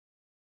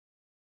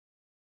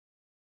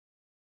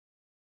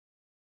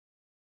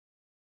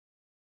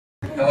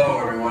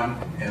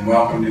everyone, and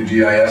welcome to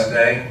GIS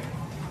Day.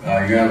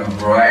 You're going to have a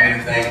variety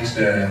of things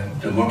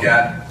to look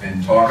at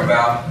and talk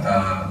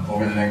about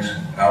over the next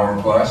hour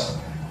plus.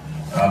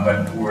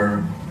 But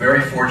we're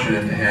very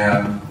fortunate to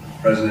have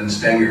President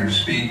Stenger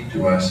speak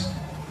to us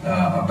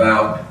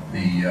about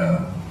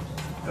the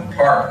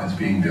park that's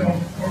being built,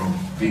 or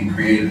being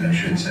created, I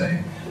should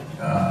say,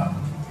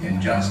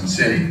 in Johnson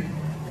City.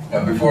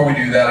 But before we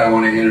do that, I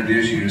want to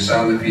introduce you to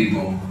some of the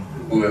people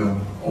who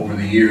have, over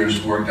the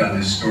years, worked on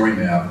this story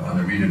map on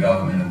the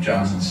redevelopment of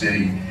Johnson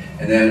City,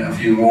 and then a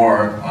few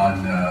more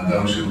on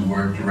those who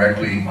worked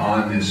directly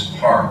on this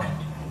park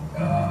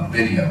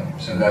video.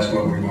 So that's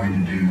what we're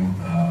going to do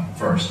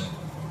first.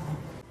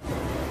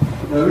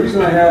 Now, the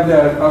reason I have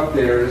that up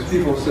there is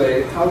people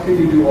say, how can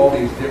you do all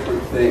these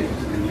different things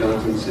in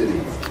Johnson City?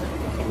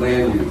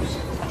 Land use,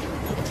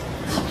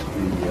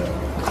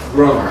 the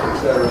drones,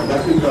 etc.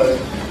 That's because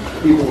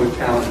people with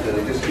talent,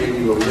 and I just gave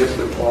you a list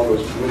of all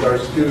those with our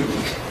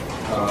students.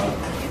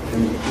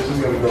 And this is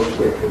going to go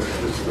quick, because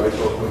this is, I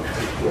thought,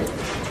 quick.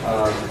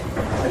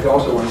 I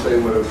also want to say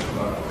what a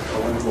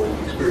wonderful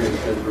experience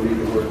it's been for me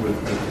to work with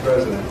the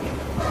president.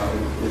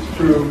 It's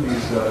true,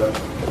 he's an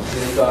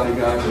inside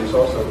guy, but he's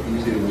also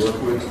easy to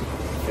work with,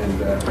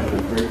 and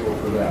I'm grateful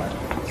for that.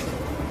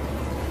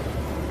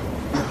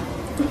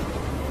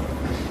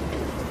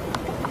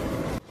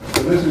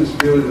 So this is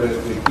really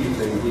the key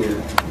thing here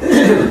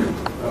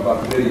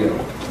about the video.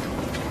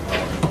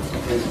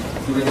 Is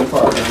doing the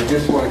park. And I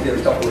just want to get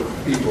a couple of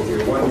people here.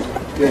 One,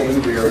 Dan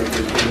Newberry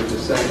is at the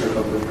center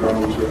of the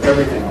drones for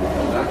everything we've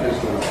done, not just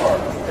in the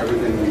park,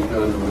 everything we've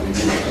done over the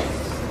years.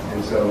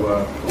 And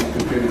so he's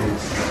contributed a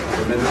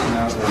tremendous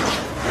amount. And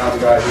now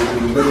the guy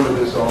who's in the middle of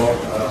this all,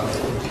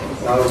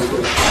 not only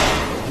puts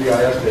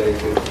GIS Day,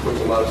 it puts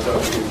a lot of stuff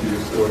into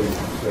your story.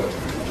 So.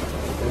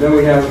 And then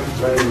we have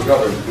Randy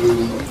McGovern,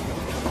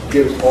 who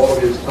gives all of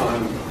his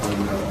time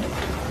on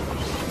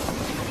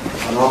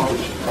off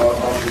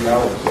the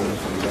hours, so to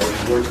speak.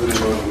 I work with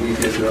him on the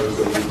weekends and others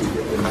so we can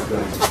get things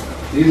done.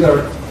 These are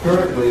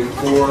currently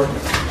 4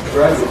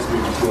 graduate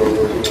students who are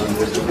working on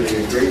this. They're doing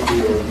a great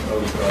deal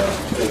of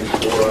things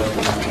for us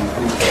and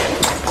people.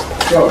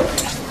 So,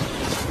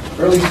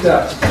 early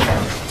steps.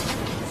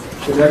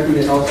 Connecting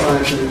the health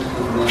sciences with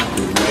the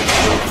industry.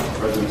 That's what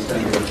President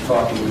Stenger was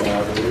talking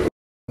about.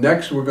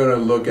 Next, we're going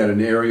to look at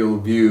an aerial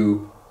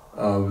view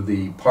of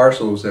the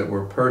parcels that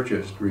were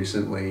purchased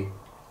recently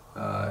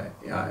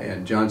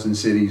in Johnson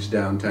City's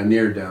downtown,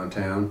 near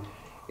downtown,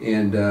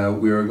 and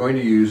we are going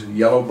to use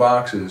yellow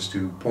boxes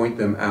to point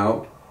them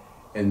out,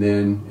 and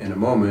then in a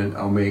moment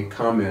I'll make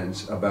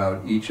comments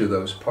about each of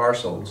those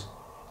parcels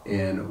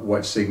and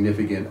what's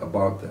significant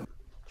about them.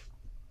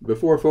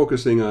 Before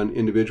focusing on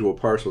individual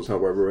parcels,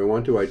 however, I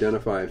want to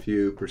identify a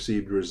few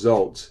perceived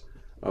results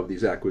of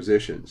these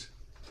acquisitions.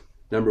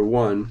 Number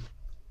one,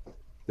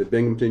 the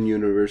Binghamton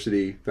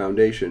University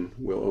Foundation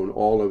will own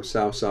all of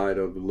south side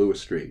of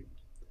Lewis Street,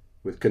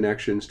 with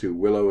connections to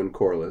Willow and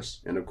Corliss,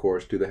 and of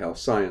course to the health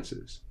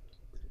sciences.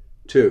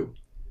 2.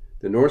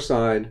 The north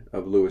side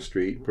of Lewis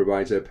Street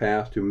provides a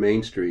path to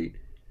Main Street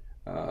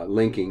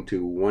linking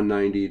to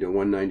 190 to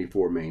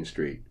 194 Main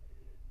Street,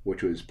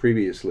 which was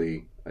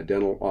previously a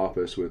dental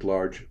office with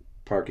large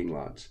parking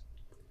lots.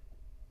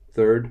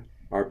 3rd,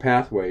 our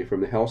pathway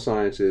from the health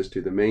sciences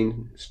to the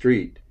Main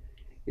Street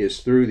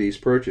is through these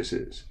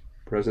purchases.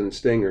 President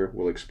Stenger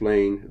will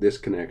explain this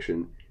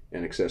connection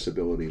and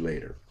accessibility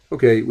later.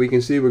 Okay, we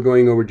can see we're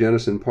going over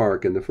Jennison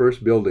Park, and the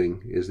first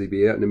building is the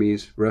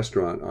Vietnamese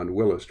restaurant on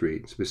Willow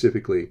Street,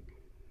 specifically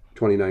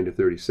 29 to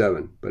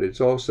 37, but it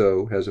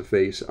also has a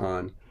face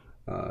on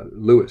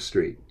Lewis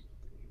Street.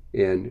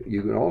 And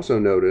you can also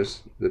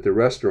notice that the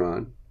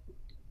restaurant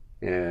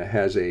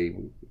has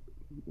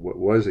what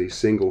was a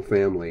single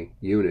family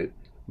unit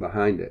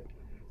behind it.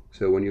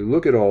 So when you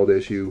look at all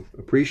this, you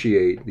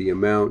appreciate the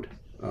amount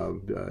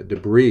of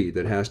debris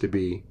that has to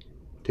be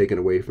taken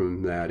away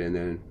from that and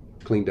then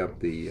cleaned up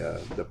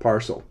the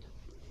parcel.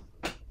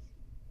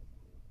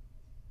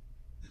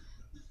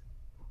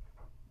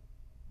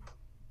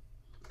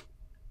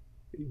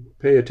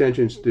 Pay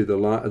attention to the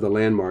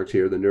landmarks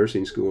here. The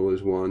nursing school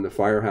is one. The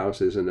firehouse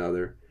is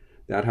another.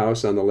 That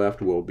house on the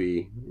left will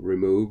be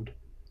removed,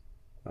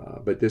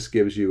 but this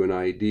gives you an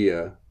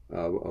idea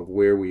of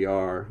where we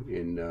are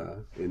in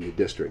the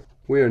district.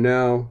 We are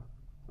now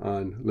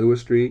on Lewis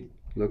Street,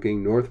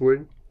 looking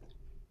northward,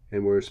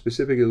 and we're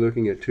specifically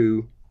looking at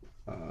 2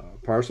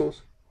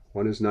 parcels.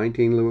 One is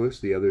 19 Lewis,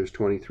 the other is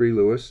 23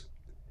 Lewis,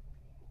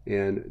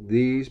 and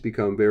these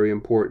become very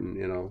important,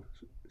 and I'll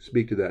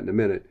speak to that in a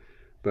minute.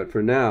 But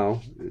for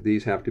now,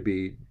 these have to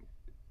be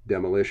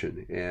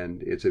demolition,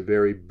 and it's a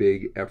very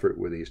big effort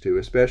with these 2,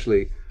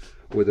 especially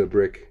with a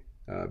brick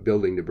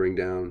building to bring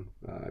down.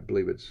 I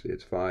believe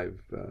it's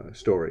 5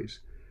 stories.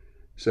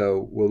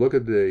 So we'll look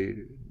at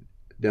the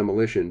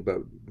demolition,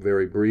 but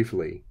very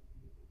briefly,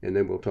 and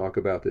then we'll talk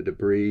about the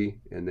debris,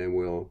 and then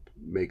we'll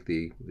make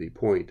the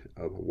point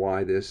of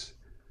why this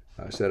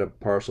set of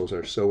parcels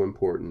are so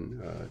important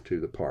to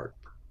the park.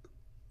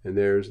 And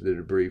there's the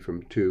debris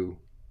from 2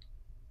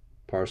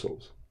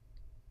 parcels.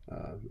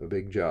 A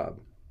big job.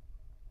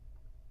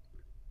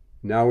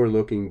 Now we're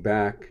looking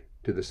back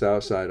to the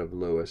south side of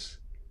Lewis,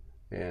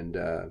 and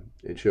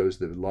it shows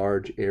the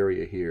large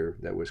area here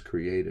that was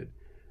created.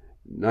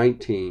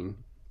 19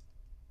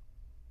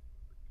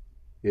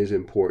 is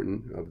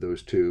important of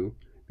those two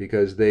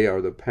because they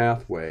are the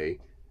pathway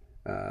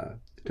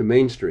to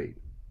Main Street.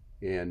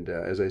 And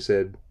as I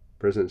said,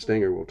 President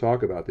Stenger will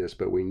talk about this,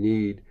 but we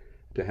need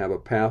to have a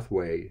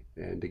pathway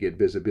and to get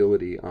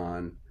visibility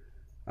on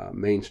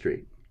Main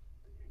Street.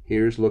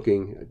 Here's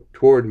looking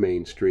toward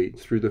Main Street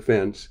through the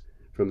fence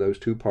from those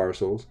two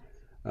parcels,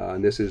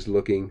 and this is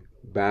looking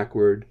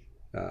backward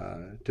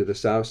to the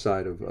south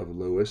side of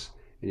Lewis,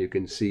 and you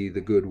can see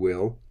the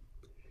Goodwill.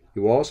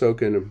 You also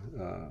can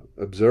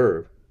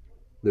observe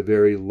the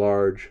very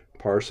large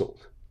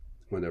parcels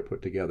when they're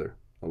put together,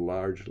 a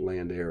large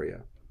land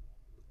area.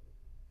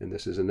 And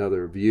this is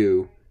another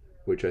view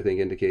which I think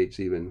indicates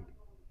even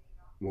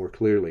more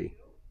clearly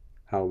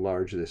how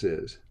large this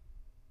is.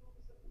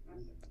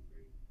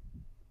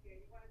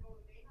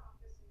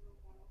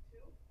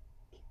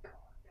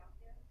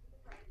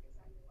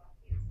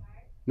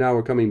 Now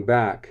we're coming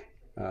back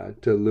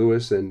to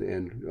Lewis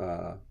and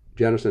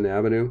Jennison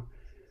Avenue.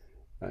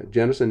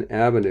 Jennison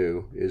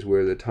Avenue is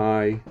where the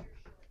Thai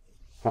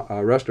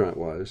restaurant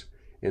was,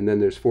 and then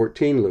there's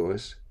 14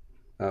 Lewis,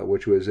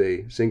 which was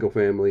a single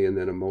family and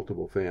then a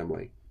multiple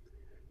family.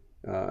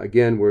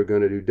 Again, we're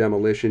going to do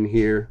demolition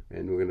here,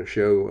 and we're going to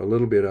show a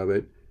little bit of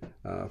it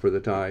for the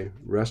Thai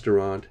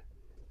restaurant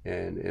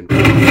and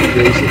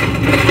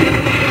adjacent.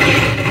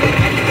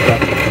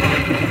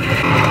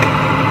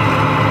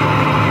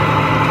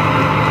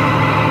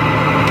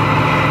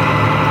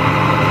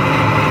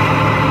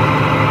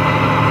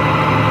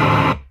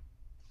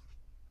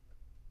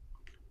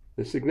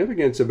 The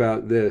significance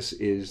about this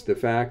is the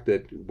fact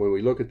that when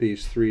we look at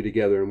these three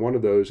together, and one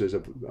of those is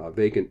a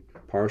vacant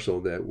parcel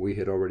that we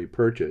had already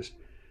purchased,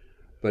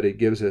 but it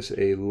gives us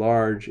a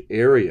large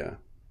area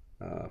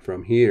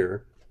from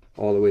here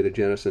all the way to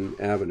Jennison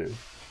Avenue.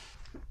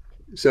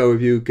 So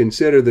if you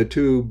consider the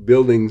two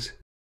buildings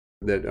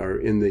that are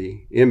in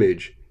the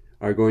image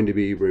are going to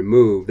be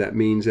removed, that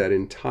means that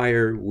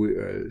entire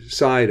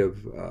side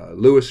of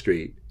Lewis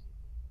Street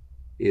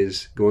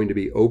is going to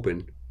be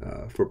open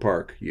for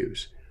park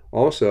use.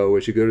 Also,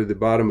 as you go to the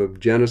bottom of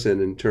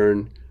Jennison and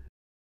turn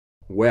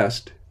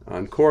west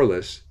on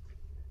Corliss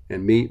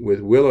and meet with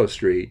Willow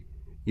Street,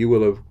 you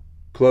will have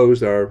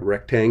closed our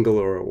rectangle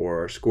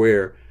or our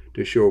square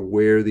to show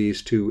where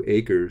these 2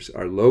 acres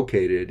are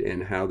located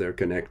and how they're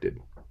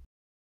connected.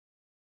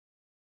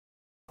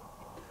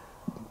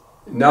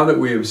 Now that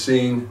we have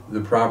seen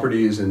the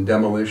properties in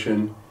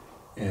demolition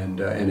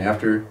and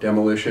after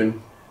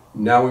demolition,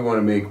 now we want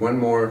to make one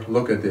more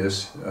look at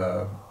this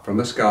from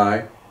the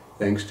sky.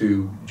 Thanks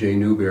to Jay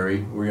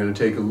Newberry, we're going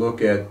to take a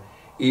look at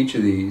each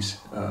of these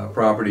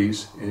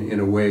properties in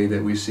a way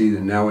that we see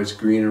that now it's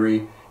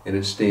greenery and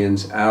it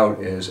stands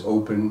out as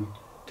open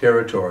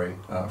territory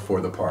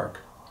for the park.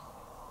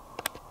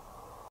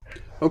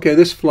 Okay,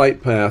 this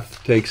flight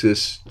path takes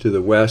us to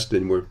the west,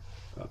 and we're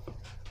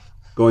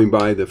going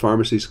by the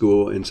pharmacy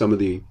school and some of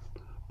the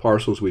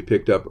parcels we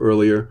picked up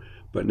earlier,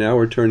 but now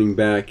we're turning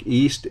back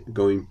east,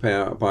 going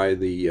by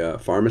the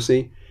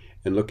pharmacy.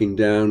 And looking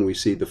down, we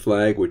see the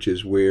flag, which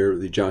is where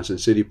the Johnson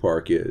City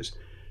Park is.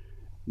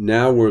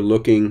 Now we're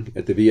looking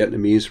at the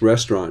Vietnamese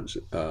restaurant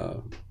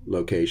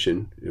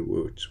location,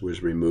 which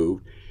was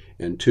removed,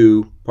 and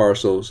 2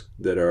 parcels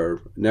that are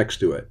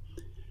next to it.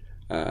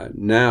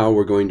 Now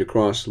we're going to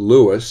cross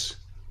Lewis,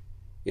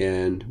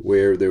 and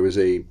where there was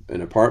an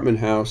apartment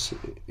house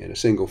and a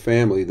single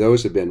family,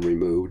 those have been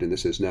removed, and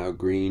this is now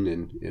green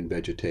and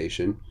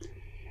vegetation.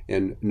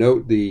 And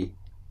note the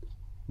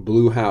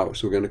blue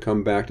house. We're going to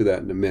come back to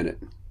that in a minute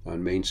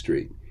on Main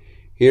Street.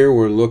 Here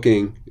we're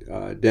looking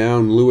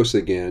down Lewis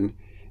again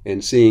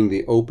and seeing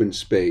the open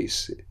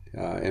space,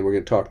 and we're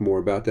going to talk more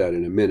about that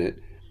in a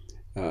minute,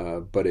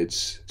 but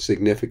it's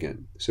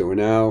significant. So we're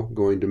now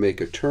going to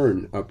make a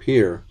turn up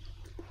here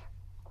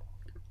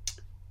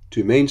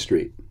to Main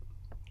Street,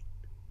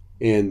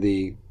 and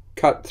the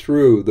cut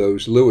through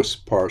those Lewis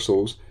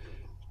parcels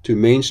to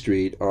Main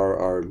Street are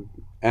our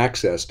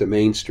access to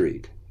Main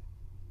Street,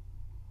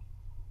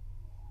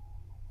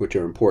 which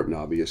are important,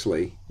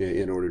 obviously,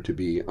 in order to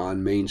be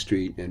on Main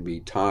Street and be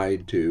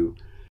tied to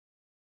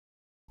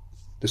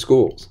the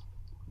schools.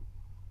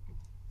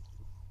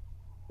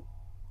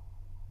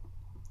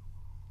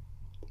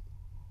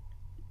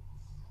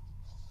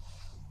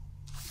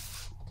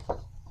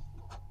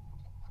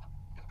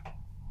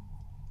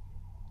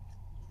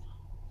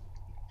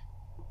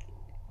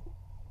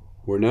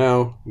 We're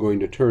now going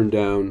to turn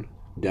down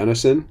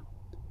Denison,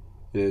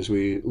 and as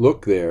we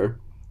look there,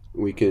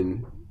 we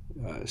can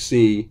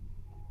see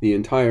the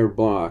entire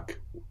block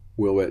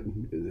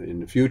in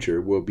the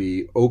future will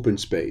be open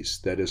space.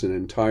 That is an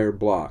entire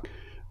block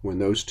when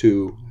those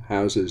 2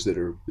 houses that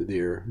are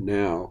there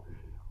now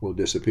will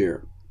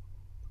disappear.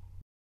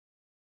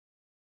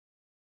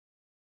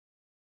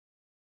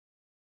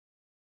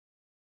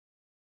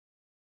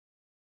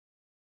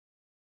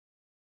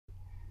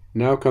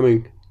 Now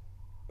coming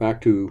back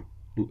to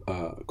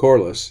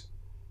Corliss,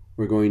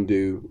 we're going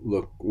to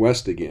look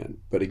west again.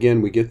 But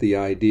again, we get the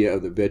idea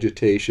of the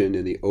vegetation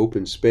and the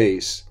open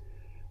space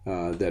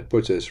that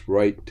puts us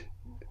right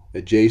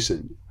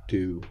adjacent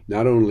to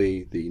not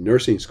only the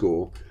nursing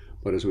school,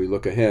 but as we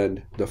look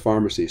ahead, the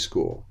pharmacy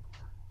school.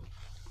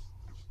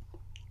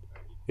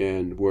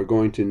 And we're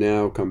going to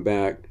now come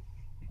back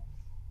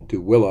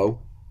to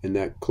Willow, and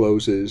that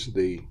closes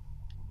the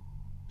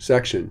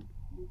section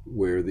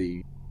where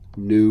the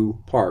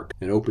new park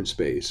and open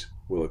space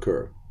will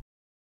occur.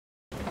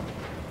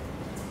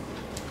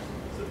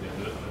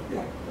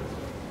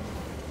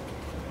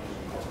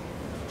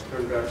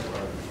 Turn back to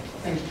our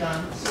Thanks,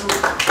 John. So